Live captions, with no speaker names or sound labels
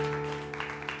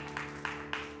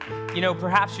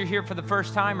Perhaps you're here for the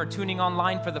first time or tuning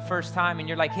online for the first time and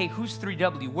you're like, hey, who's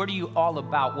 3W? What are you all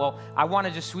about? Well, I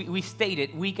want to we state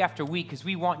it week after week because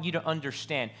we want you to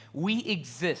understand. We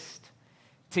exist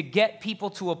to get people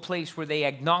to a place where they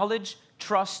acknowledge,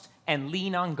 trust, and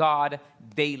lean on God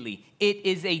daily. It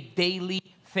is a daily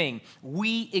thing.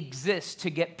 We exist to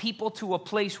get people to a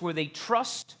place where they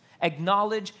trust,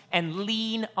 acknowledge, and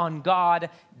lean on God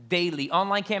daily.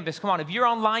 Online campus, come on. If you're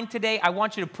online today, I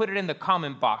want you to put it in the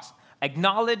comment box.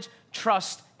 Acknowledge,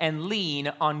 trust, and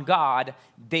lean on God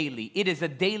daily. It is a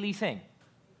daily thing.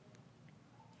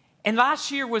 And last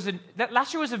year was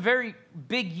a very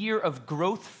big year of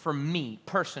growth for me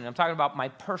personally. I'm talking about my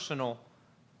personal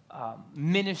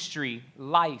ministry,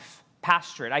 life,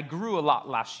 pastorate. I grew a lot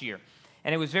last year,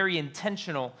 and it was very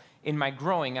intentional in my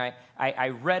growing. I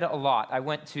read a lot. I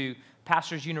went to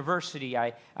Pastor's University.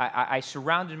 I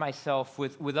surrounded myself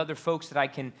with other folks that I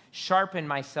can sharpen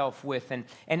myself with.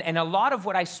 And a lot of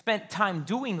what I spent time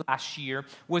doing last year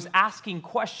was asking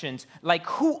questions like,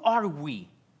 who are we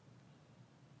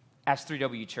as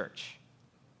 3W Church?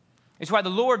 It's why the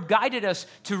Lord guided us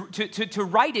to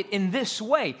write it in this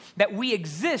way, that we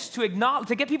exist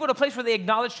to get people to a place where they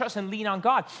acknowledge, trust, and lean on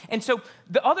God. And so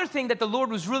the other thing that the Lord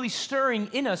was really stirring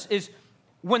in us is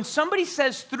when somebody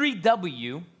says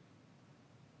 3W,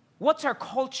 what's our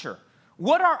culture?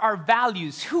 What are our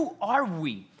values? Who are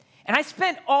we? And I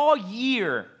spent all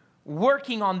year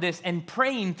working on this and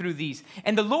praying through these.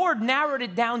 And the Lord narrowed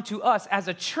it down to us as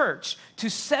a church to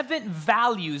 7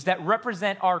 values that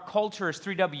represent our culture as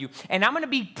 3W. And I'm going to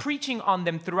be preaching on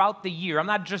them throughout the year. I'm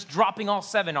not just dropping all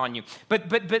 7 on you.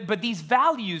 But these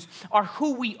values are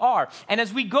who we are. And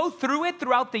as we go through it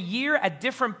throughout the year at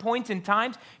different points in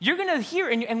times, you're going to hear,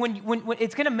 and when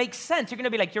it's going to make sense, you're going to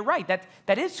be like, you're right,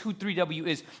 that is who 3W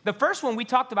is. The first one, we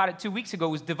talked about it 2 weeks ago,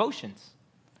 was devotions.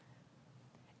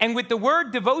 And with the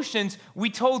word devotions, we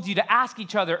told you to ask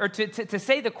each other or to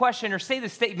say the question or say the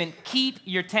statement, keep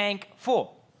your tank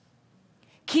full.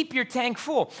 Keep your tank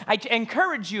full. I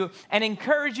encourage you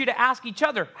to ask each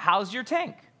other, how's your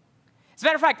tank? As a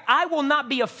matter of fact, I will not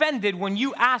be offended when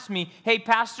you ask me, hey,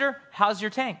 pastor, how's your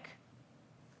tank?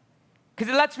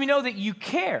 Because it lets me know that you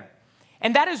care.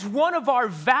 And that is one of our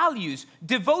values,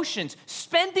 devotions,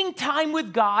 spending time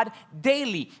with God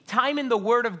daily, time in the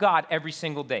Word of God every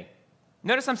single day.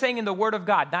 Notice I'm saying in the Word of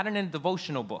God, not in a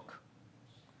devotional book.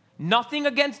 Nothing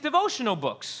against devotional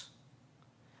books.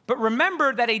 But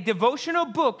remember that a devotional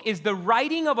book is the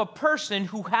writing of a person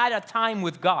who had a time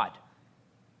with God.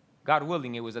 God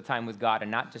willing, it was a time with God and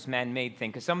not just man-made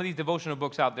thing. Because some of these devotional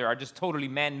books out there are just totally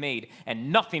man-made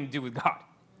and nothing to do with God.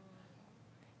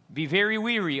 Be very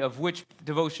wary of which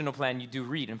devotional plan you do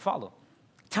read and follow.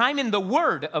 Time in the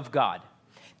Word of God.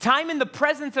 Time in the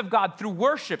presence of God through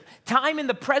worship. Time in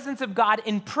the presence of God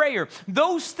in prayer.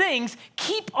 Those things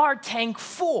keep our tank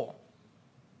full.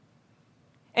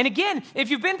 And again, if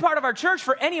you've been part of our church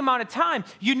for any amount of time,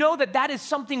 you know that is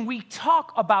something we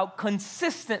talk about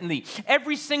consistently.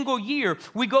 Every single year,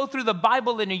 we go through the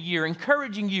Bible in a year,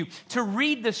 encouraging you to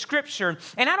read the Scripture.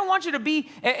 And I don't want you to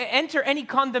enter any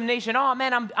condemnation. Oh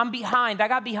man, I'm behind. I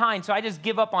got behind, so I just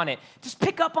give up on it. Just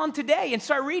pick up on today and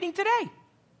start reading today.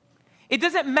 It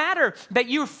doesn't matter that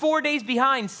you're 4 days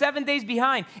behind, 7 days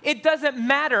behind. It doesn't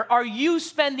matter. Are you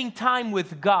spending time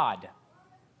with God?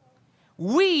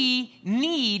 We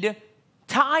need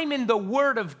time in the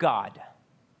Word of God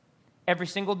every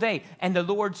single day. And the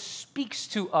Lord speaks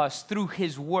to us through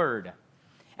His Word.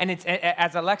 And it's,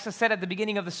 as Alexa said at the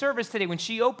beginning of the service today when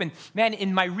she opened, man,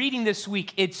 in my reading this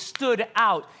week, it stood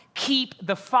out. Keep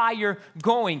the fire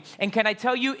going. And can I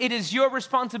tell you, it is your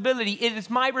responsibility, it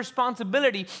is my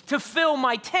responsibility to fill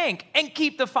my tank and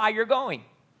keep the fire going.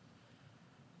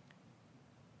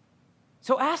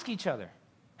 So ask each other,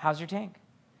 how's your tank?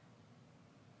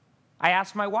 I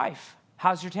asked my wife,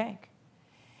 how's your tank?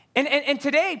 And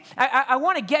today, I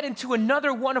want to get into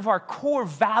another one of our core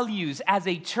values as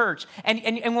a church.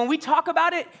 And when we talk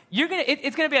about it,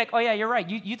 it's going to be like, oh yeah, you're right.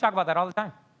 You talk about that all the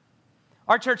time.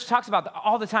 Our church talks about that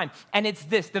all the time. And it's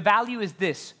this. The value is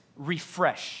this.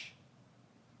 Refresh.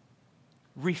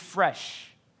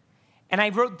 Refresh. And I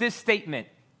wrote this statement,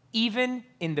 even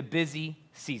in the busy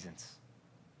seasons.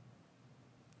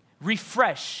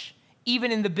 Refresh,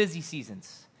 even in the busy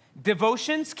seasons.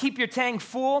 Devotions, keep your tank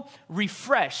full.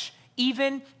 Refresh,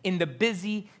 even in the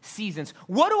busy seasons.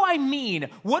 What do I mean?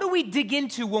 What do we dig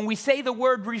into when we say the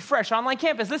word refresh? Online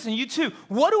campus, listen, you too.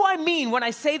 What do I mean when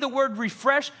I say the word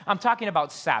refresh? I'm talking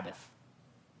about Sabbath.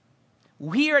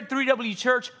 Here at 3W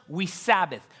Church, we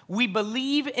Sabbath. We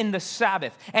believe in the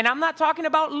Sabbath. And I'm not talking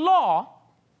about law.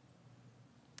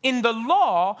 In the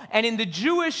law and in the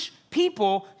Jewish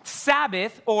people,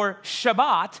 Sabbath or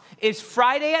Shabbat is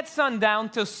Friday at sundown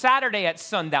till Saturday at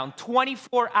sundown,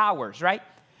 24 hours, right?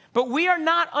 But we are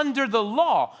not under the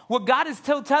law. What God is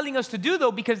still telling us to do,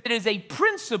 though, because it is a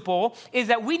principle, is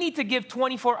that we need to give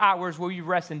 24 hours where we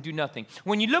rest and do nothing.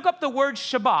 When you look up the word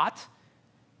Shabbat,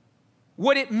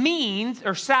 what it means,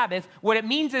 or Sabbath, what it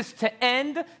means is to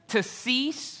end, to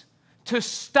cease, to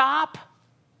stop,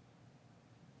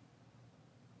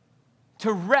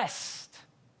 to rest.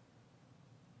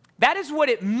 That is what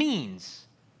it means.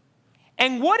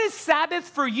 And what is Sabbath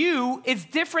for you is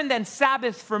different than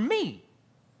Sabbath for me.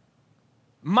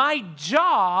 My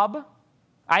job,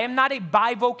 I am not a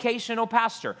bivocational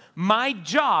pastor. My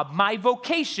job, my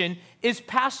vocation is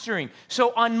pastoring.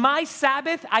 So on my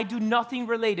Sabbath, I do nothing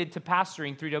related to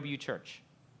pastoring 3W Church.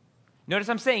 Notice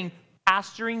I'm saying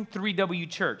pastoring 3W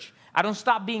Church. I don't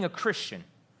stop being a Christian.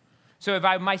 So if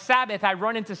my Sabbath, I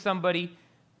run into somebody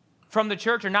from the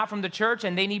church or not from the church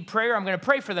and they need prayer, I'm going to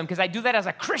pray for them because I do that as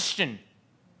a Christian.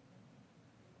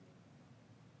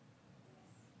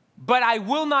 But I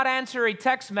will not answer a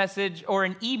text message or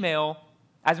an email.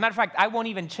 As a matter of fact, I won't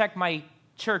even check my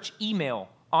church email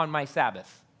on my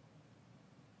Sabbath.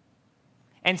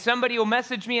 And somebody will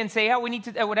message me and say, oh, we need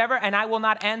to, whatever, and I will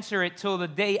not answer it till the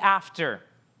day after.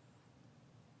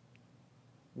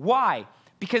 Why?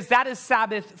 Because that is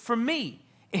Sabbath for me.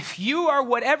 If you are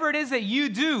whatever it is that you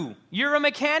do, you're a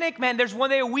mechanic, man, there's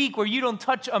one day a week where you don't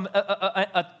touch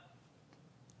a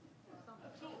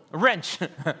wrench.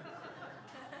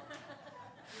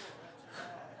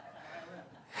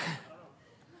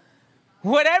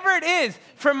 Whatever it is,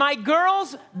 for my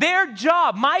girls, their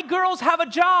job, my girls have a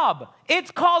job.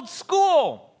 It's called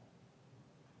school.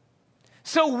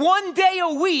 So one day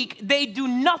a week, they do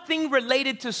nothing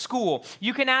related to school.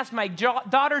 You can ask my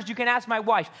daughters, you can ask my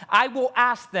wife. I will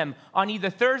ask them on either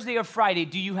Thursday or Friday,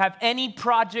 do you have any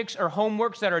projects or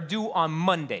homeworks that are due on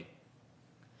Monday?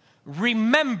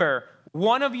 Remember,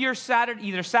 one of your Saturday,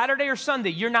 either Saturday or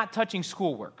Sunday, you're not touching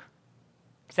schoolwork.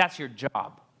 Because that's your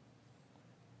job.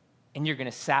 And you're going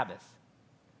to Sabbath.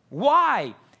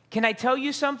 Why? Can I tell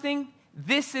you something?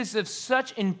 This is of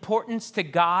such importance to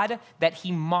God that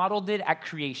he modeled it at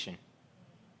creation.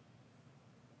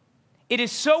 It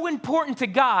is so important to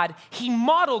God, he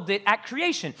modeled it at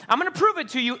creation. I'm going to prove it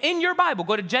to you in your Bible.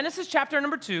 Go to Genesis chapter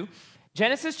number 2.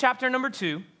 Genesis chapter number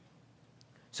 2.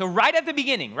 So right at the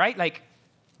beginning, right? Like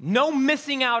no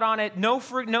missing out on it. No.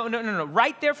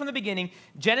 Right there from the beginning.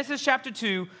 Genesis chapter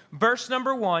 2, verse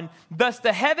number 1. Thus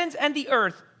the heavens and the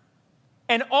earth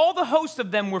and all the hosts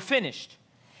of them were finished.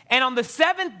 And on the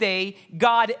seventh day,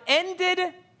 God ended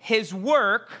his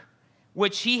work,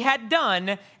 which he had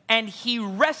done, and he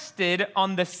rested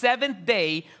on the seventh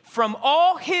day from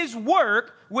all his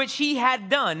work, which he had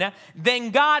done.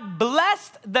 Then God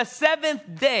blessed the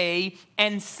seventh day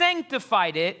and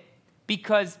sanctified it,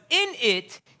 because in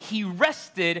it he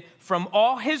rested from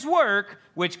all his work,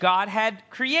 which God had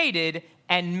created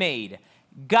and made.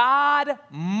 God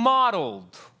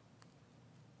modeled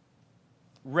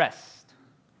rest.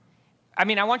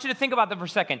 I want you to think about that for a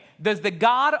second. Does the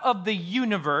God of the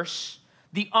universe,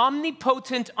 the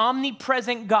omnipotent,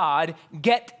 omnipresent God,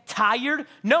 get tired?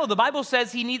 No, the Bible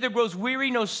says he neither grows weary,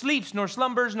 nor sleeps, nor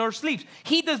slumbers, nor sleeps.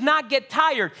 He does not get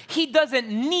tired. He doesn't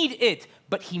need it,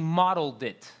 but he modeled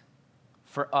it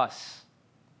for us.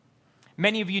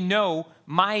 Many of you know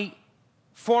my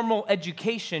formal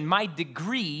education, my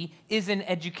degree is in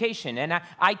education. And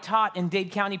I taught in Dade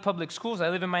County Public Schools. I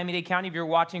live in Miami-Dade County. If you're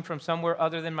watching from somewhere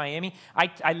other than Miami,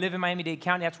 I live in Miami-Dade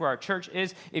County. That's where our church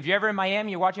is. If you're ever in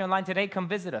Miami, you're watching online today, come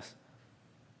visit us.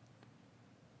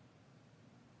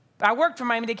 I worked for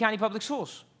Miami-Dade County Public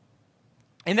Schools.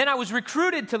 And then I was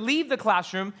recruited to leave the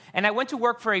classroom, and I went to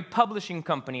work for a publishing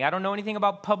company. I don't know anything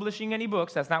about publishing any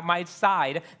books. That's not my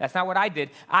side. That's not what I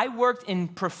did. I worked in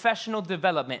professional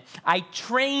development. I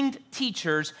trained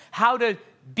teachers how to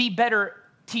be better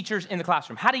teachers in the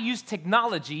classroom, how to use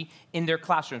technology in their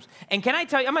classrooms. And can I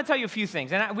tell you, I'm going to tell you a few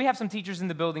things. And we have some teachers in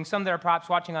the building, some that are perhaps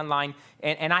watching online,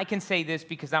 and I can say this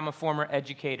because I'm a former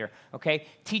educator, okay?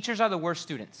 Teachers are the worst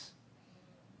students.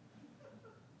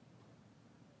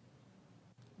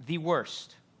 The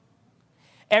worst.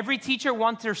 Every teacher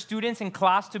wants their students in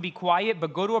class to be quiet,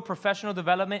 but go to a professional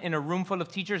development in a room full of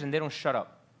teachers and they don't shut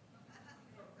up.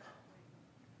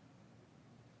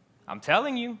 I'm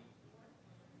telling you.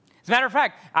 As a matter of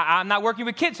fact, I'm not working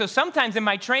with kids, so sometimes in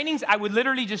my trainings, I would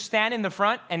literally just stand in the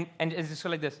front and just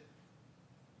go like this.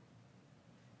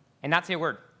 And not say a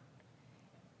word.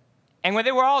 And when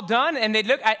they were all done and they'd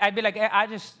look, I'd be like,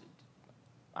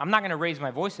 I'm not going to raise my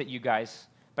voice at you guys,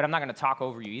 but I'm not going to talk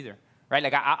over you either, right?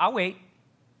 Like, I'll wait.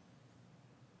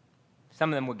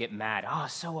 Some of them would get mad. Oh,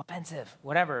 so offensive,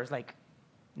 whatever. It's like,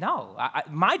 no,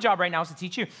 my job right now is to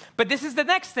teach you. But this is the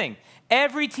next thing.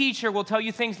 Every teacher will tell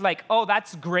you things like, oh,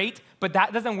 that's great, but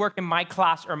that doesn't work in my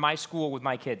class or my school with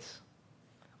my kids.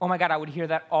 Oh my God, I would hear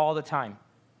that all the time.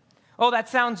 Oh, that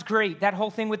sounds great. That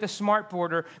whole thing with the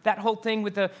smartboard or that whole thing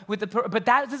with the, but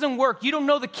that doesn't work. You don't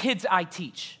know the kids I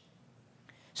teach.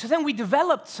 So then we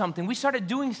developed something. We started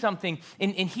doing something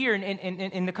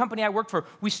in the company I worked for.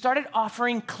 We started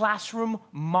offering classroom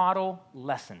model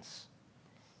lessons.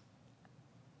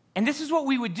 And this is what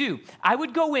we would do. I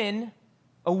would go in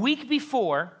a week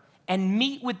before and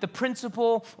meet with the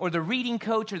principal or the reading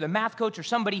coach or the math coach or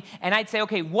somebody, and I'd say,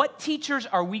 okay, what teachers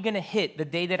are we going to hit the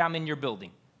day that I'm in your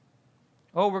building?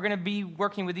 Oh, we're going to be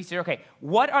working with these teachers. Okay,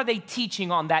 what are they teaching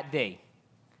on that day?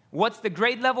 What's the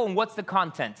grade level and what's the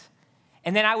content?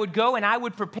 And then I would go and I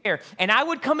would prepare. And I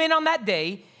would come in on that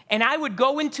day and I would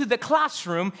go into the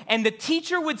classroom and the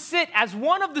teacher would sit as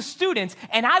one of the students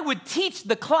and I would teach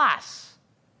the class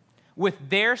with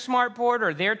their smartboard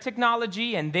or their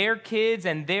technology and their kids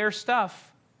and their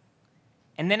stuff.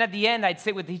 And then at the end, I'd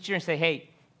sit with the teacher and say, hey,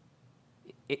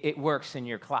 it works in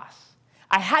your class.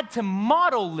 I had to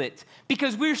model it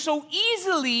because we're so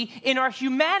easily, in our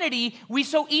humanity, we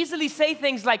so easily say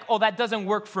things like, oh, that doesn't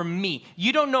work for me.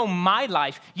 You don't know my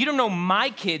life. You don't know my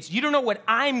kids. You don't know what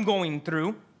I'm going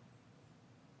through.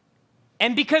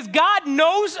 And because God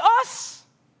knows us,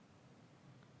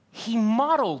 He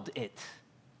modeled it.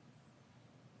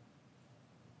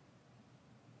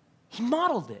 He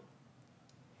modeled it.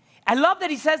 I love that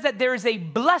He says that there is a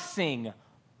blessing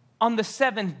on the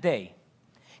seventh day.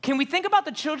 Can we think about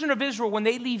the children of Israel when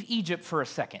they leave Egypt for a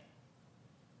second?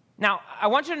 Now, I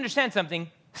want you to understand something.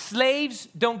 Slaves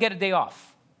don't get a day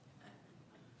off.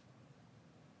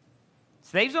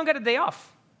 Slaves don't get a day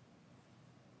off.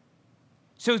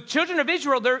 So children of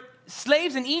Israel, they're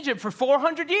slaves in Egypt for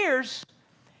 400 years.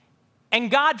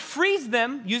 And God frees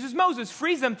them, uses Moses,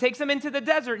 frees them, takes them into the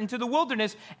desert, into the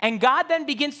wilderness, and God then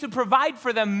begins to provide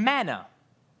for them manna.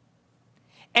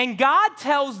 And God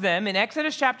tells them in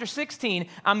Exodus chapter 16,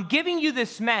 I'm giving you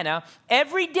this manna.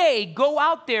 Every day, go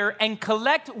out there and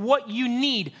collect what you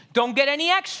need. Don't get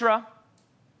any extra.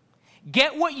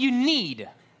 Get what you need.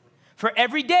 For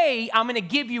every day, I'm going to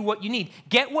give you what you need.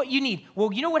 Get what you need.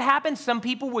 Well, you know what happens? Some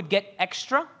people would get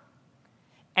extra.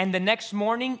 And the next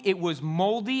morning, it was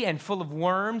moldy and full of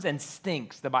worms and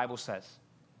stinks, the Bible says.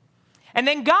 And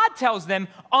then God tells them,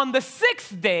 on the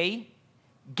sixth day,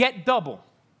 get double.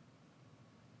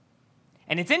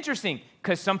 And it's interesting,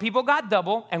 because some people got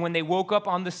double, and when they woke up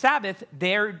on the Sabbath,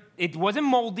 it wasn't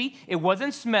moldy, it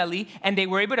wasn't smelly, and they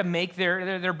were able to make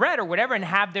their bread or whatever and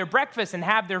have their breakfast and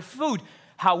have their food.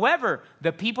 However,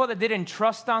 the people that didn't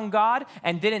trust on God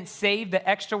and didn't save the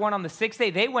extra one on the sixth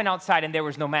day, they went outside and there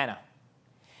was no manna.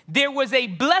 There was a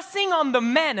blessing on the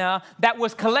manna that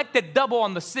was collected double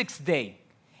on the sixth day.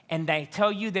 And I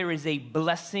tell you, there is a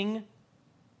blessing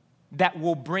that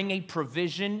will bring a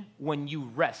provision when you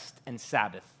rest and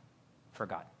Sabbath for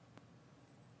God.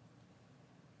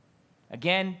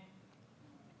 Again,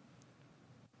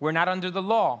 we're not under the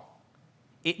law.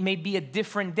 It may be a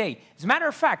different day. As a matter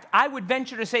of fact, I would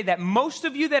venture to say that most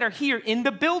of you that are here in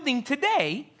the building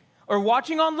today or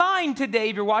watching online today,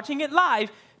 if you're watching it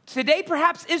live, today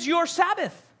perhaps is your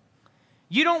Sabbath.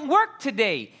 You don't work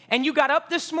today, and you got up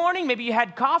this morning, maybe you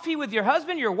had coffee with your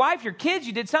husband, your wife, your kids,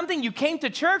 you did something, you came to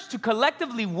church to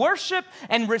collectively worship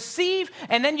and receive,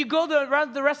 and then you go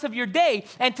around the rest of your day,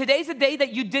 and today's a day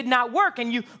that you did not work,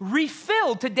 and you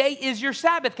refilled. Today is your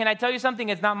Sabbath. Can I tell you something?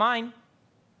 It's not mine.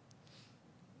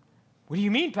 What do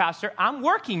you mean, Pastor? I'm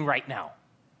working right now.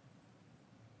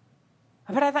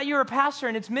 But I thought you were a pastor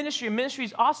and it's ministry, and ministry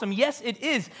is awesome. Yes, it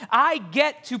is. I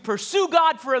get to pursue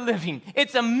God for a living.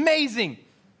 It's amazing.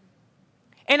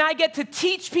 And I get to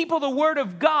teach people the Word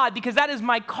of God because that is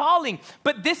my calling.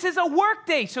 But this is a work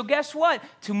day. So guess what?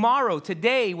 Tomorrow,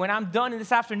 today, when I'm done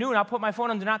this afternoon, I'll put my phone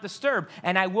on Do Not Disturb,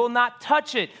 and I will not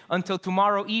touch it until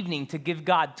tomorrow evening to give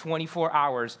God 24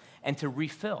 hours and to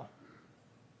refill.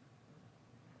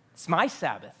 It's my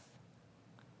Sabbath.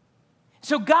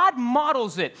 So God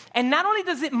models it. And not only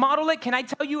does it model it, can I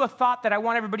tell you a thought that I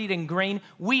want everybody to ingrain?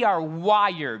 We are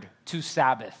wired to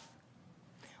Sabbath.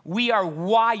 We are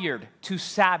wired to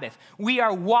Sabbath. We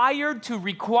are wired to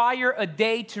require a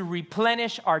day to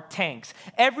replenish our tanks.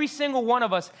 Every single one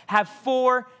of us have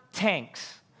 4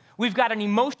 tanks. We've got an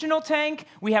emotional tank,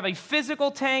 we have a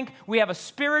physical tank, we have a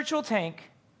spiritual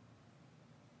tank,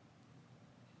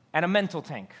 and a mental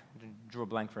tank. I drew a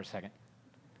blank for a second.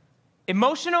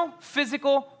 Emotional,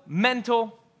 physical,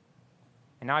 mental,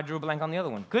 and now I drew a blank on the other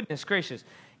one. Goodness gracious.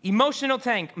 Emotional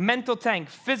tank, mental tank,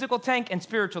 physical tank, and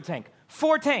spiritual tank.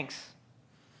 4 tanks.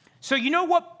 So you know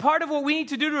what part of what we need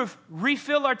to do to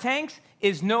refill our tanks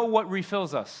is know what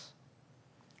refills us.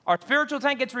 Our spiritual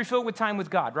tank gets refilled with time with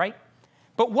God, right?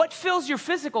 But what fills your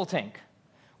physical tank?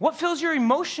 What fills your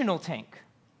emotional tank?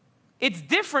 It's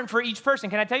different for each person.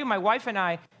 Can I tell you, my wife and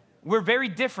I, we're very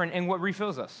different in what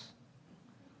refills us.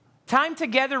 Time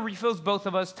together refills both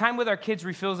of us. Time with our kids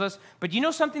refills us. But you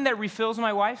know something that refills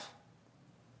my wife?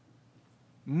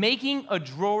 Making a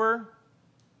drawer.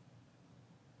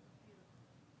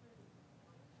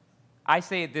 I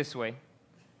say it this way.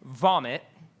 Vomit.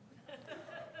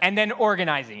 And then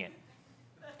organizing it.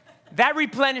 That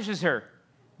replenishes her.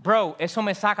 Bro, eso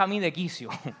me saca a mí de quicio.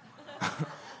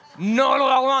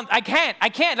 No, I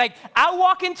can't. Like, I'll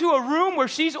walk into a room where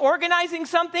she's organizing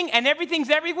something and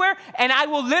everything's everywhere, and I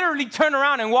will literally turn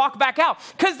around and walk back out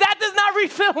because that does not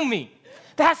refill me.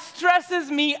 That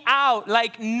stresses me out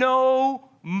like no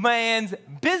man's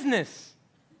business.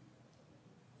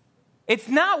 It's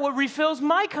not what refills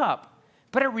my cup,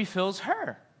 but it refills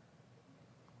her.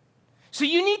 So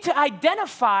you need to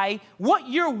identify what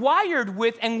you're wired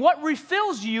with and what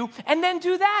refills you, and then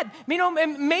do that. You know,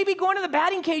 maybe going to the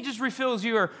batting cages refills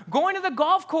you, or going to the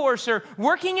golf course, or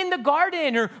working in the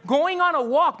garden, or going on a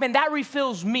walk. Man, that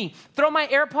refills me. Throw my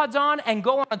AirPods on and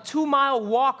go on a 2-mile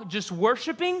walk just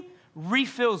worshiping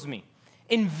refills me.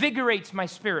 Invigorates my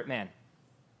spirit, man.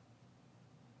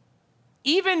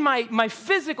 Even my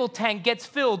physical tank gets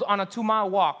filled on a 2-mile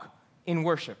walk in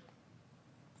worship.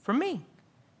 For me.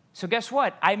 So guess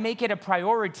what? I make it a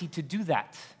priority to do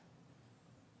that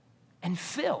and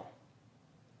fill.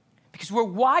 Because we're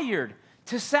wired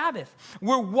to Sabbath.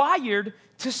 We're wired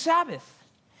to Sabbath.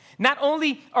 Not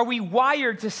only are we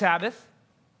wired to Sabbath,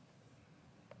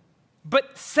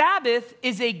 but Sabbath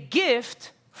is a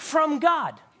gift from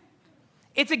God.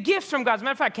 It's a gift from God. As a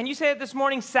matter of fact, can you say it this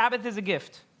morning? Sabbath is a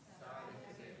gift.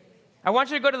 I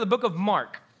want you to go to the book of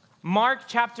Mark. Mark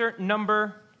chapter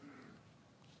number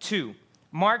 2.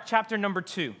 Mark chapter number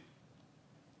 2.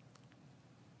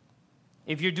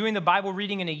 If you're doing the Bible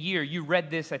reading in a year, you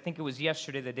read this, I think it was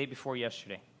yesterday, the day before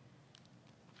yesterday.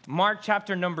 Mark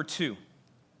chapter number 2.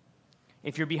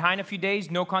 If you're behind a few days,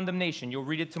 no condemnation. You'll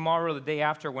read it tomorrow or the day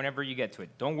after, whenever you get to it.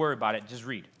 Don't worry about it, just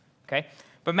read, okay?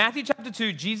 But Matthew chapter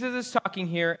 2, Jesus is talking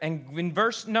here, and in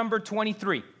verse number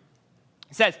 23, it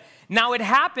says, "Now it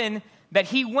happened that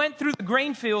he went through the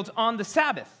grain fields on the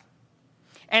Sabbath.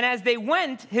 And as they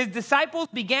went, his disciples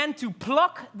began to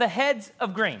pluck the heads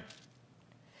of grain.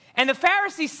 And the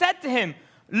Pharisees said to him,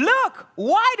 'Look,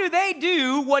 why do they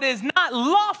do what is not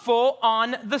lawful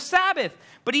on the Sabbath?'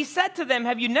 But he said to them,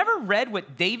 'Have you never read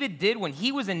what David did when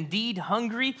he was indeed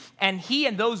hungry, and he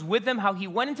and those with him, how he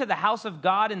went into the house of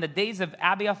God in the days of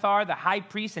Abiathar the high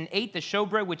priest, and ate the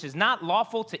showbread, which is not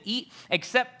lawful to eat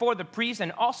except for the priest,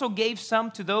 and also gave some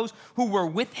to those who were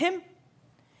with him?'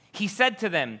 He said to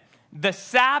them, 'The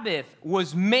Sabbath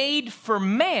was made for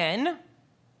man,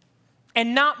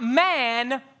 and not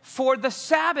man for the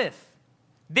Sabbath.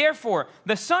 Therefore,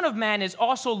 the Son of Man is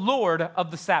also Lord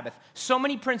of the Sabbath.'" So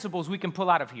many principles we can pull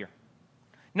out of here.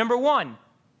 Number 1,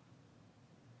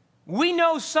 we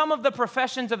know some of the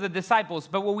professions of the disciples,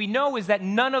 but what we know is that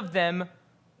none of them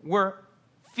were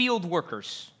field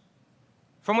workers.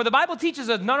 From what the Bible teaches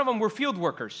us, none of them were field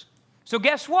workers. So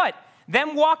guess what?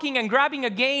 Them walking and grabbing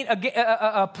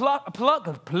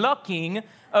plucking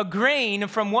a grain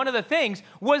from one of the things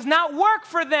was not work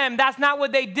for them. That's not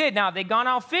what they did. Now, if they'd gone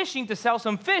out fishing to sell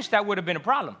some fish, that would have been a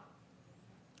problem.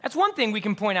 That's one thing we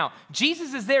can point out.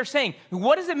 Jesus is there saying,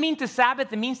 what does it mean to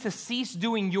Sabbath? It means to cease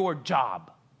doing your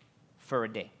job for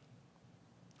a day,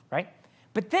 right?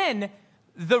 But then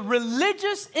the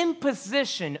religious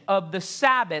imposition of the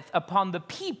Sabbath upon the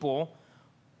people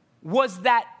was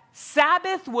that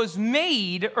Sabbath was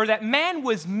made, or that man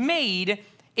was made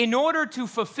in order to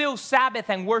fulfill Sabbath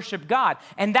and worship God.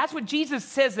 And that's what Jesus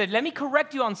says. That, let me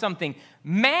correct you on something.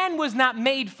 Man was not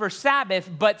made for Sabbath,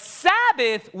 but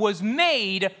Sabbath was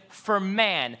made for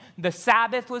man. The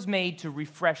Sabbath was made to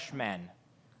refresh man,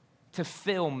 to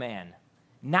fill man,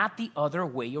 not the other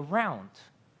way around.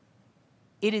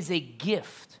 It is a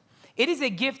gift. It is a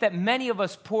gift that many of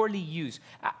us poorly use.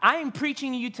 I am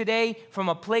preaching to you today from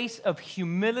a place of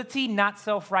humility, not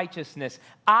self-righteousness.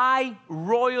 I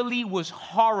royally was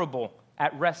horrible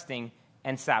at resting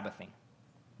and Sabbathing.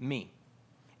 Me.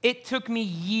 It took me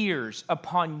years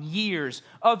upon years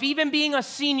of even being a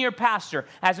senior pastor.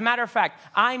 As a matter of fact,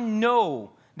 I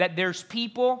know that there's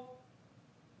people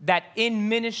that in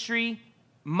ministry,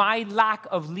 my lack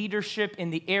of leadership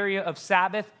in the area of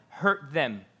Sabbath hurt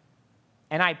them.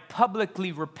 And I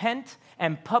publicly repent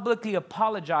and publicly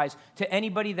apologize to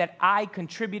anybody that I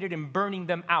contributed in burning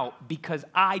them out because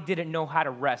I didn't know how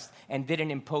to rest and didn't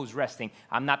impose resting.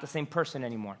 I'm not the same person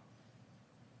anymore.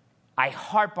 I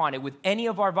harp on it with any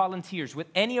of our volunteers, with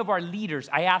any of our leaders.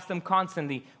 I ask them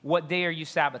constantly, what day are you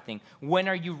Sabbathing? When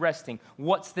are you resting?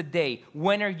 What's the day?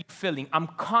 When are you filling? I'm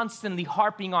constantly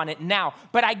harping on it now.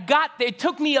 But I got there. It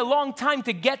took me a long time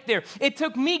to get there. It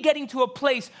took me getting to a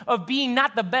place of being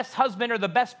not the best husband or the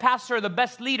best pastor or the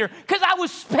best leader because I was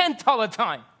spent all the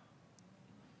time.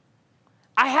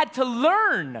 I had to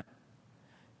learn.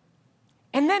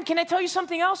 And then, can I tell you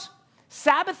something else?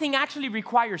 Sabbathing actually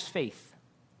requires faith.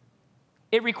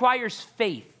 It requires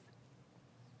faith.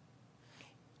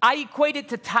 I equate it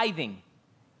to tithing.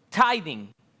 Tithing,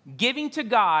 giving to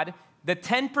God the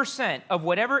 10% of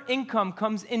whatever income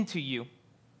comes into you,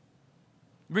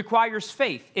 requires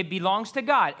faith. It belongs to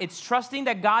God. It's trusting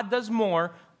that God does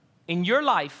more in your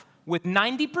life with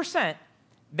 90%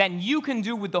 than you can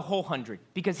do with the whole 100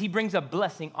 because he brings a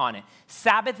blessing on it.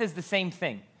 Sabbath is the same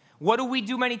thing. What do we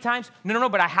do many times? No,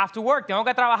 but I have to work. Tengo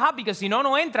que trabajar because si no,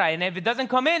 no entra. And if it doesn't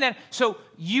come in, and so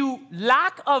you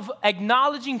lack of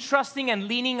acknowledging, trusting, and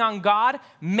leaning on God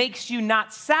makes you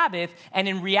not Sabbath. And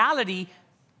in reality,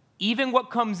 even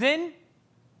what comes in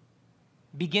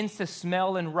begins to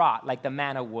smell and rot like the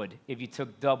manna would if you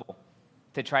took double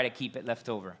to try to keep it left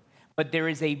over. But there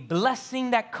is a blessing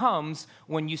that comes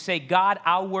when you say, God,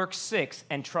 I'll work 6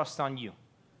 and trust on you.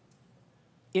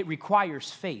 It requires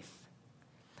faith.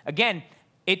 Again,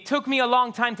 it took me a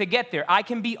long time to get there. I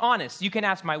can be honest. You can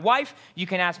ask my wife. You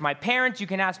can ask my parents. You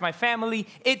can ask my family.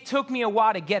 It took me a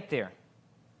while to get there.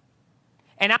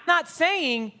 And I'm not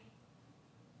saying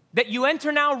that you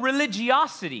enter now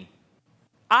religiosity.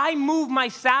 I move my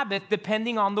Sabbath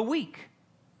depending on the week.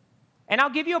 And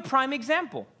I'll give you a prime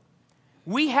example.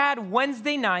 We had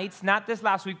Wednesday nights, not this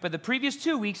last week, but the previous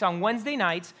 2 weeks on Wednesday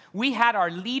nights, we had our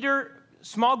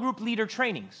small group leader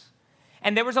trainings.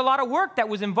 And there was a lot of work that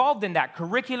was involved in that,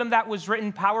 curriculum that was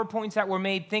written, PowerPoints that were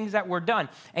made, things that were done.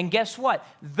 And guess what?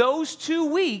 Those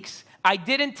 2 weeks, I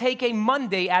didn't take a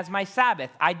Monday as my Sabbath.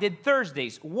 I did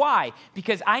Thursdays. Why?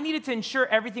 Because I needed to ensure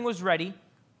everything was ready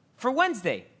for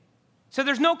Wednesday. So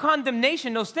there's no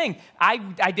condemnation, no sting.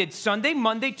 I did Sunday,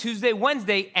 Monday, Tuesday,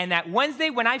 Wednesday, and that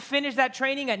Wednesday, when I finished that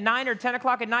training at 9 or 10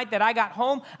 o'clock at night that I got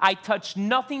home, I touched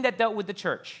nothing that dealt with the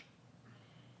church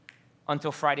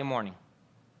until Friday morning.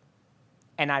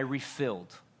 And I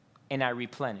refilled, and I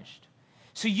replenished.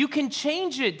 So you can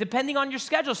change it depending on your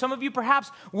schedule. Some of you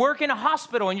perhaps work in a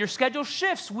hospital, and your schedule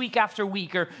shifts week after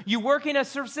week, or you work in a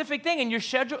specific thing, and your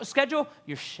schedule,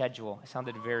 it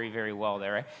sounded very, very well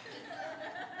there, right?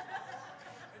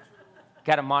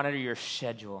 Got to monitor your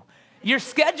schedule. Your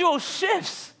schedule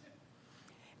shifts.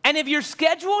 And if your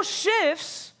schedule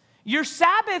shifts, your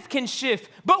Sabbath can shift.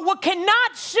 But what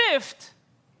cannot shift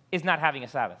is not having a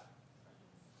Sabbath.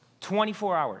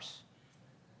 24 hours.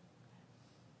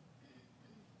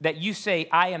 That you say,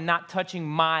 I am not touching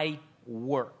my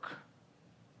work.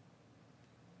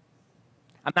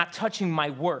 I'm not touching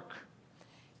my work.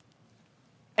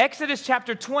 Exodus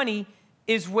chapter 20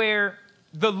 is where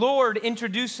the Lord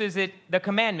introduces the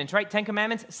commandments, right? 10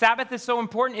 commandments. Sabbath is so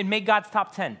important, it made God's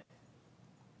top 10.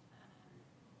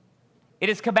 It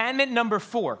is commandment number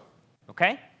 4,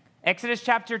 okay? Exodus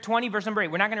chapter 20, verse number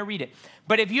 8. We're not going to read it.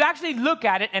 But if you actually look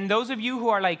at it, and those of you who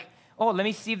are like, oh, let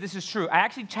me see if this is true, I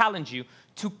actually challenge you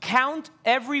to count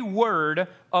every word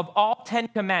of all 10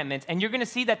 commandments, and you're going to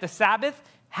see that the Sabbath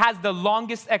has the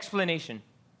longest explanation.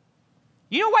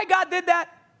 You know why God did that?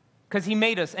 Because he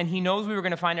made us, and he knows we were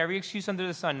going to find every excuse under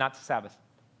the sun not to Sabbath.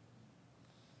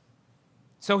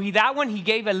 So he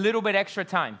gave a little bit extra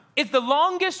time. It's the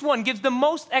longest one, gives the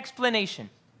most explanation.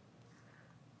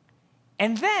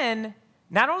 And then,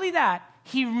 not only that,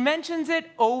 he mentions it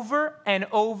over and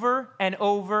over and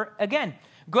over again.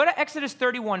 Go to Exodus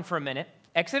 31 for a minute.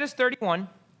 Exodus 31.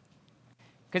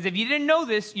 Because if you didn't know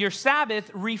this, your Sabbath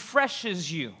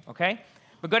refreshes you, okay?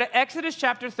 But go to Exodus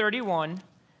chapter 31.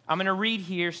 I'm going to read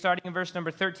here starting in verse number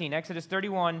 13. Exodus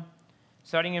 31,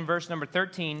 starting in verse number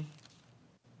 13.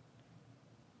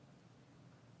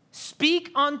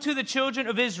 Speak unto the children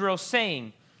of Israel,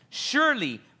 saying,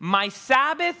 surely my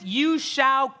Sabbath you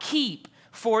shall keep,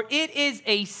 for it is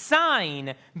a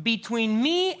sign between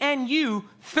me and you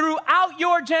throughout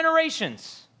your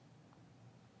generations,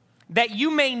 that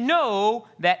you may know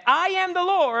that I am the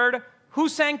Lord who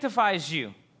sanctifies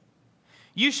you.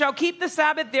 You shall keep the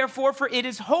Sabbath, therefore, for it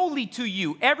is holy to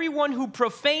you. Everyone who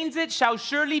profanes it shall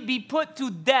surely be put to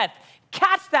death.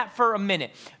 Catch that for a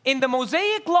minute. In the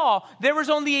Mosaic law, there was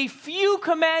only a few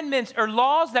commandments or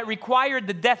laws that required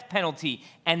the death penalty,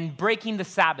 and breaking the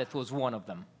Sabbath was one of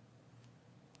them.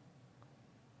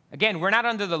 Again, we're not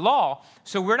under the law,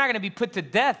 so we're not going to be put to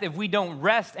death if we don't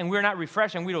rest and we're not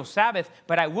refreshed and we don't Sabbath,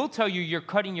 but I will tell you, you're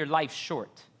cutting your life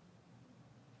short.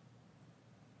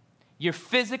 Your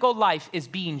physical life is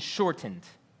being shortened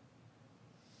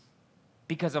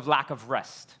because of lack of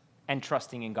rest and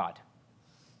trusting in God.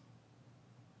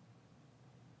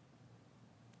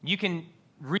 You can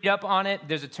read up on it.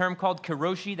 There's a term called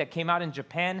karoshi that came out in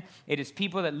Japan. It is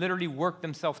people that literally work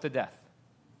themselves to death.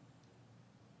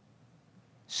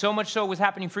 So much so it was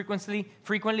happening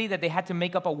frequently that they had to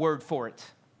make up a word for it.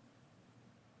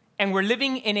 And we're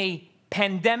living in a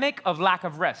pandemic of lack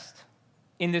of rest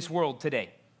in this world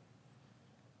today.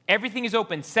 Everything is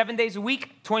open 7 days a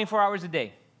week, 24 hours a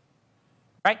day.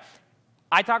 Right?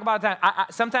 I talk about that.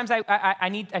 Sometimes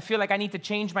I feel like I need to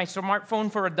change my smartphone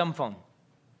for a dumb phone.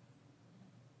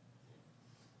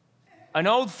 An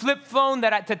old flip phone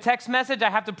that to text message, I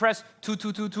have to press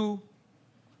 2222,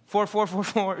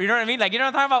 4444. You know what I mean? Like, you know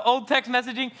what I'm talking about? Old text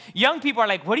messaging. Young people are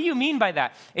like, what do you mean by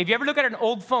that? If you ever look at an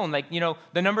old phone, like,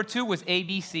 the number 2 was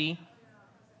ABC.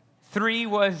 3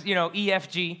 was,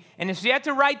 EFG. And if you had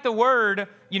to write the word,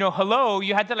 hello,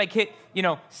 you had to like hit,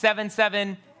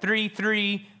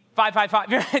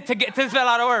 7733555 to spell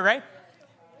out a word, right?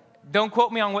 Don't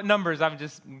quote me on what numbers. I'm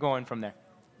just going from there.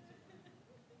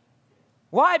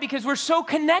 Why? Because we're so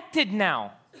connected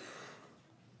now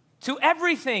to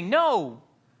everything. No,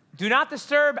 do not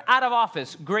disturb, out of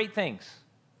office. Great things.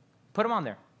 Put them on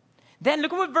there. Then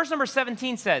look at what verse number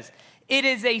 17 says. It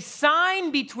is a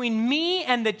sign between me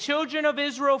and the children of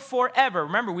Israel forever.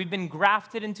 Remember, we've been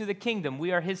grafted into the kingdom.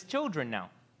 We are his children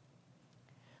now.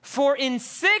 For in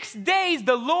 6 days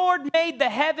the Lord made the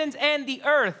heavens and the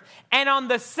earth, and on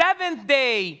the 7th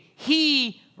day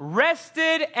he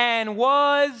rested and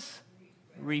was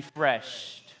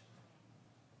refreshed.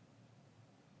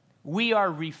 We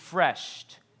are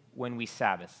refreshed when we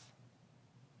Sabbath.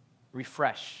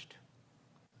 Refreshed.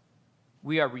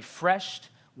 We are refreshed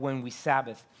when we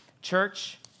Sabbath.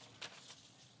 Church,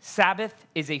 Sabbath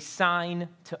is a sign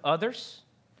to others.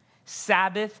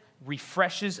 Sabbath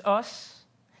refreshes us,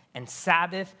 and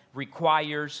Sabbath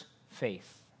requires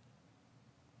faith.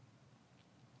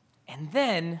 And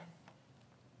then,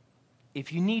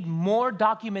 if you need more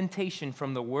documentation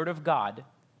from the Word of God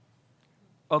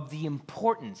of the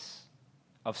importance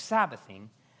of Sabbathing,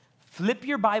 flip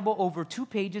your Bible over 2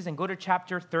 pages and go to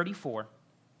chapter 34.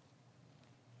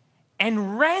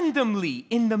 And randomly,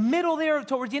 in the middle there,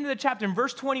 towards the end of the chapter, in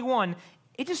verse 21,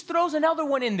 it just throws another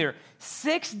one in there.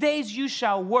 6 days you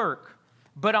shall work,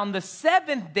 but on the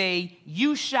 7th day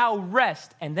you shall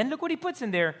rest. And then look what he puts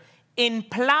in there. In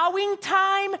plowing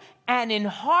time and in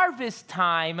harvest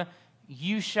time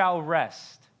you shall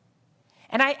rest.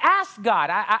 And I asked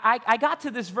God, I got to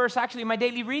this verse actually in my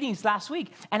daily readings last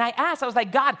week, and I was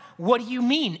like, God, what do you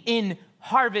mean in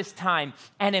harvest time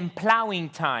and in plowing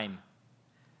time?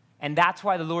 And that's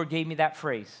why the Lord gave me that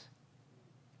phrase,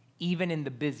 even in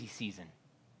the busy season.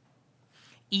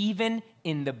 Even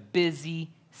in the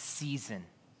busy season.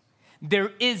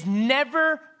 There is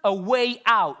never a way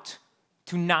out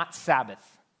to not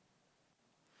Sabbath.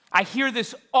 I hear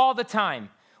this all the time.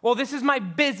 Well, this is my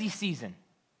busy season.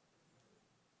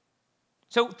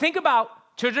 So think about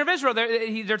children of Israel.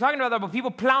 They're talking about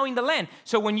people plowing the land.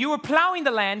 So when you were plowing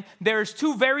the land, there's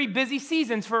 2 very busy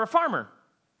seasons for a farmer.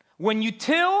 When you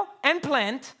till and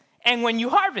plant, and when you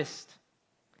harvest.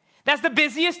 That's the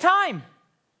busiest time.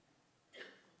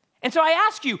 And so I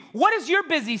ask you, what is your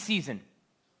busy season?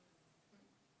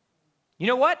 You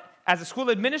know what? As a school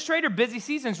administrator, busy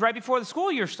season is right before the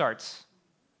school year starts.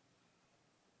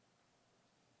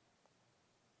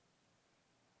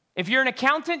 If you're an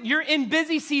accountant, you're in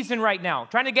busy season right now,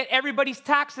 trying to get everybody's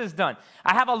taxes done.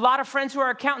 I have a lot of friends who are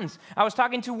accountants. I was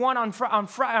talking to one on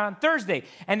Thursday,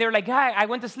 and they were like, "Hi, I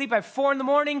went to sleep at 4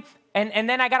 a.m, and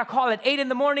then I got a call at 8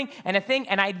 a.m, and a thing."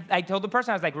 And I told the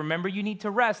person, I was like, "Remember, you need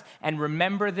to rest, and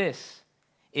remember this: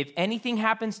 if anything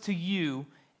happens to you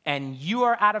and you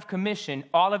are out of commission,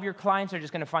 all of your clients are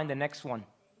just going to find the next one."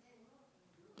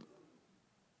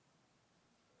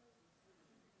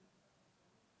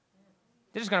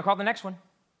 They're just going to call the next one.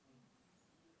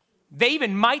 They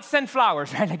even might send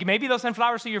flowers, right? Like maybe they'll send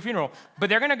flowers to your funeral, but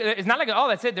they're going to, it's not like, oh,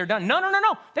 that's it, they're done. No.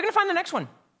 They're going to find the next one.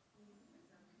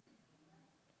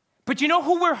 But you know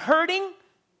who we're hurting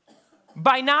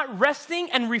by not resting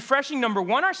and refreshing? Number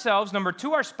 1, ourselves. Number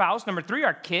 2, our spouse. Number 3,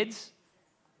 our kids.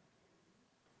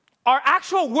 Our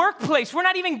actual workplace, we're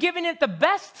not even giving it the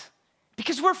best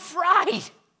because we're fried.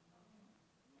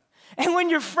 And when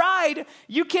you're fried,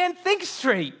 you can't think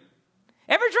straight.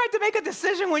 Ever tried to make a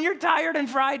decision when you're tired and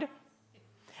fried?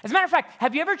 As a matter of fact,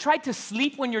 have you ever tried to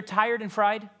sleep when you're tired and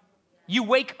fried? You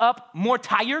wake up more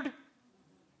tired?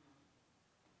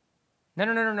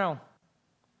 No.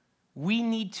 We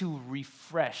need to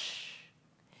refresh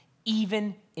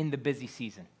even in the busy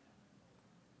season.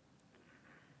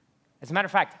 As a matter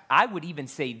of fact, I would even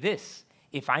say this.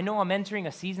 If I know I'm entering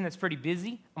a season that's pretty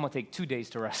busy, I'm going to take 2 days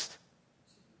to rest.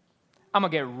 I'm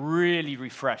going to get really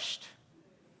refreshed.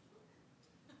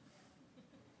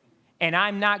 And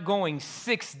I'm not going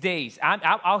 6 days.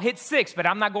 I'll hit 6, but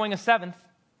I'm not going a 7th.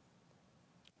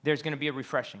 There's going to be a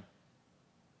refreshing.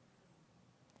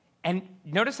 And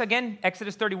notice again,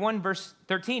 Exodus 31, verse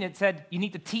 13, it said, you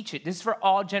need to teach it. This is for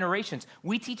all generations.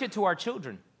 We teach it to our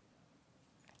children.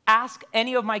 Ask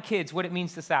any of my kids what it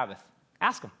means to Sabbath.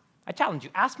 Ask them. I challenge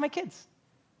you. Ask my kids.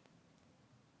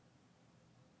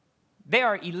 They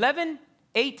are 11,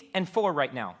 8, and 4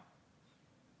 right now.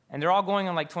 And they're all going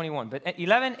on like 21. But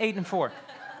 11, 8, and 4.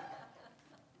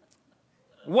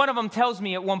 One of them tells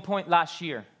me at one point last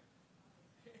year,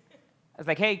 I was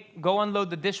like, hey, go unload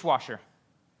the dishwasher.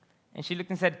 And she looked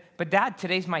and said, but Dad,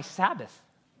 today's my Sabbath.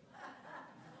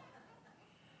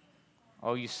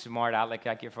 Oh, you smart aleck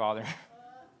like your father.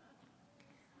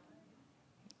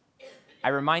 I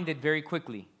reminded very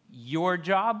quickly, your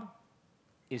job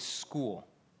is school.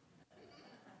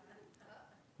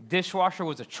 Dishwasher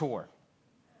was a chore.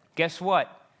 Guess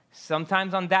what?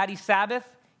 Sometimes on Daddy's Sabbath,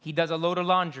 he does a load of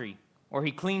laundry, or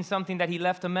he cleans something that he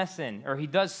left a mess in, or he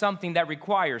does something that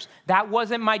requires. That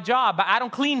wasn't my job, but I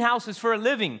don't clean houses for a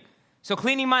living. So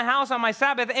cleaning my house on my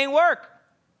Sabbath ain't work.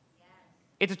 Yes.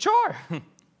 It's a chore.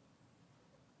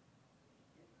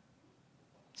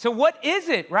 So what is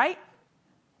it, right?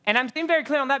 And I'm being very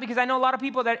clear on that because I know a lot of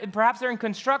people that perhaps they're in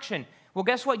construction. Well,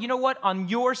 guess what? You know what? On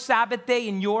your Sabbath day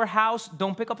in your house,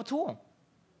 don't pick up a tool.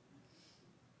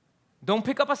 Don't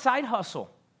pick up a side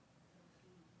hustle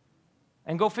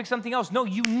and go fix something else. No,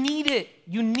 you need it.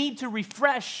 You need to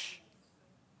refresh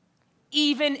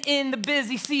even in the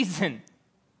busy season.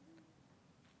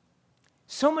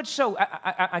 So much so,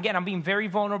 again, I'm being very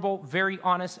vulnerable, very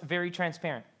honest, very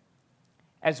transparent.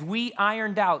 As we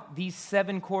ironed out these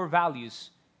 7 core values,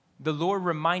 the Lord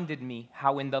reminded me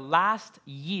how in the last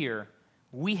year,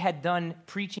 we had done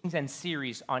preachings and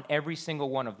series on every single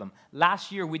one of them.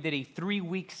 Last year, we did a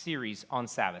 3-week series on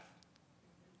Sabbath.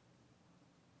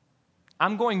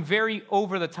 I'm going very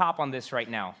over the top on this right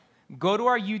now. Go to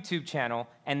our YouTube channel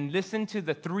and listen to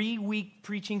the 3-week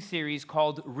preaching series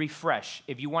called Refresh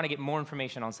if you want to get more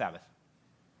information on Sabbath.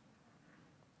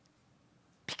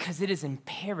 Because it is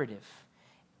imperative.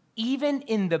 Even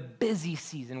in the busy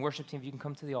season, worship team, if you can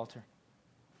come to the altar.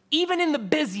 Even in the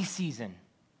busy season,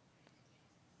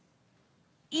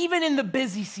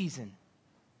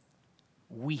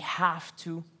 we have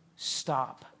to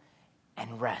stop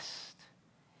and rest.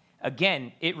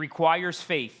 Again, it requires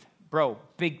faith. Bro,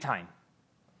 big time.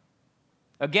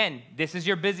 Again, this is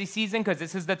your busy season because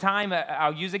this is the time.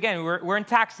 I'll use again, we're in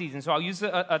tax season, so I'll use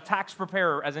a tax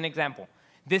preparer as an example.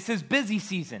 This is busy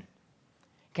season.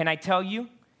 Can I tell you,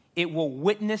 it will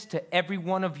witness to every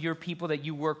one of your people that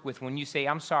you work with when you say,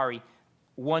 I'm sorry,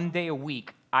 1 day a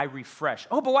week, I refresh.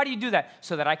 Oh, but why do you do that?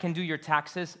 So that I can do your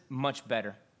taxes much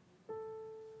better.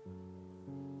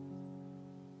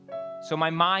 So my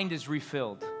mind is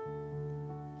refilled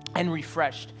and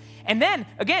refreshed. And then,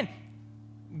 again,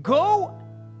 go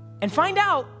and find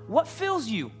out what fills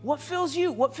you. What fills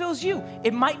you? What fills you?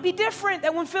 It might be different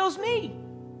than what fills me.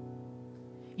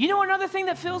 You know another thing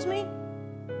that fills me?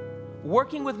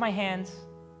 Working with my hands,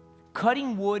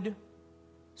 cutting wood,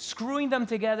 screwing them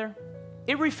together.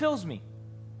 It refills me.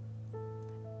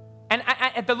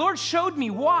 And the Lord showed me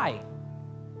why.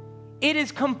 It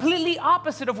is completely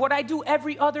opposite of what I do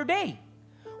every other day.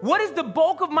 What is the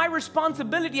bulk of my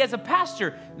responsibility as a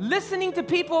pastor? Listening to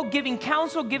people, giving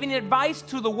counsel, giving advice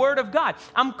to the Word of God.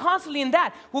 I'm constantly in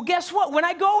that. Well, guess what? When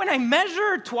I go and I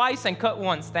measure twice and cut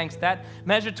once, thanks, Dad.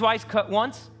 Measure twice, cut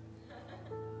once.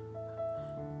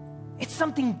 It's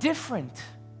something different.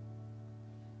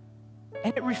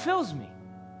 And it refills me.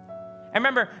 I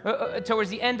remember towards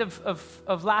the end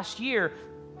of last year,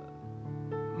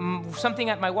 something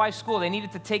at my wife's school, they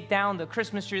needed to take down the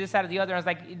Christmas tree, this, that, or the other. I was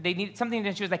like, they needed something,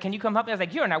 and she was like, can you come help me? I was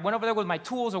like, here, and I went over there with my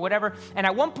tools or whatever, and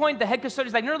at one point, the head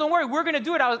custodian's like, no, don't worry, we're going to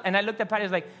do it. And I looked at Patty, I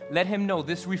was like, let him know,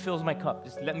 this refills my cup.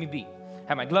 Just let me be.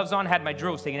 Had my gloves on, had my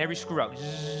drills, taking every screw out.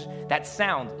 That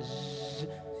sound.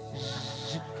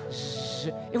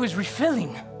 It was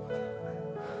refilling.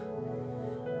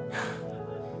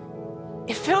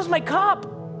 It fills my cup.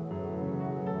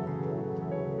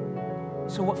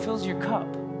 So what fills your cup?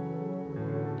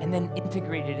 and then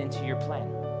integrate it into your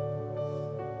plan.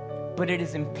 But it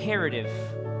is imperative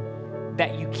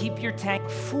that you keep your tank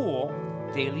full,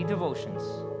 daily devotions,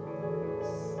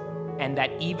 and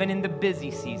that even in the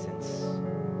busy seasons,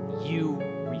 you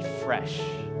refresh.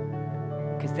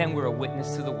 Because then we're a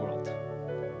witness to the world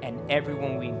and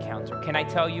everyone we encounter. Can I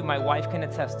tell you, my wife can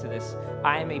attest to this,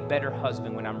 I am a better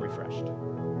husband when I'm refreshed.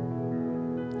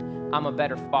 I'm a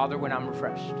better father when I'm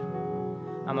refreshed.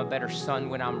 I'm a better son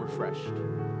when I'm refreshed.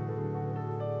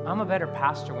 I'm a better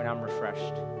pastor when I'm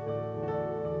refreshed.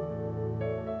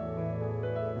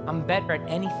 I'm better at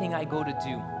anything I go to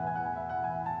do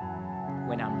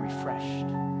when I'm refreshed.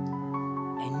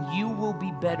 And you will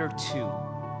be better too.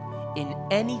 In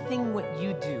anything what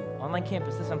you do, online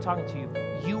campus, this I'm talking to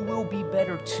you, you will be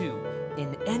better too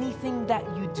in anything that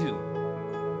you do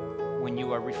when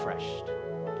you are refreshed.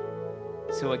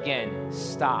 So again,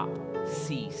 stop,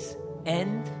 cease,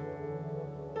 end,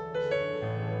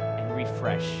 and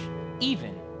refresh,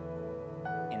 even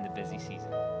in the busy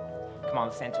season. Come on,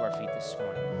 let's stand to our feet this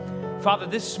morning. Father,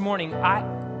 this morning,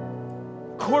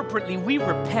 corporately, we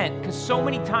repent because so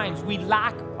many times we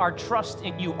lack our trust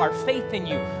in you, our faith in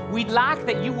you. We lack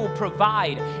that you will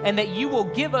provide and that you will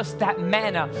give us that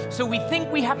manna. So we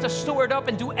think we have to store it up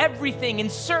and do everything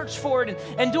and search for it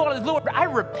and do all this. Lord, I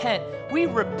repent. We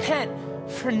repent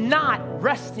for not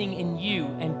resting in you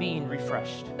and being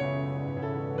refreshed.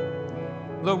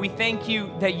 Lord, we thank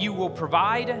you that you will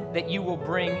provide, that you will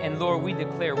bring, and Lord, we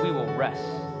declare we will rest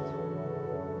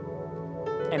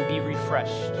and be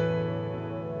refreshed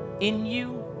in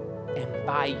you and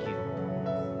by you.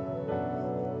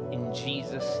 In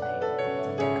Jesus'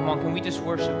 name. Come on, can we just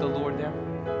worship the Lord there?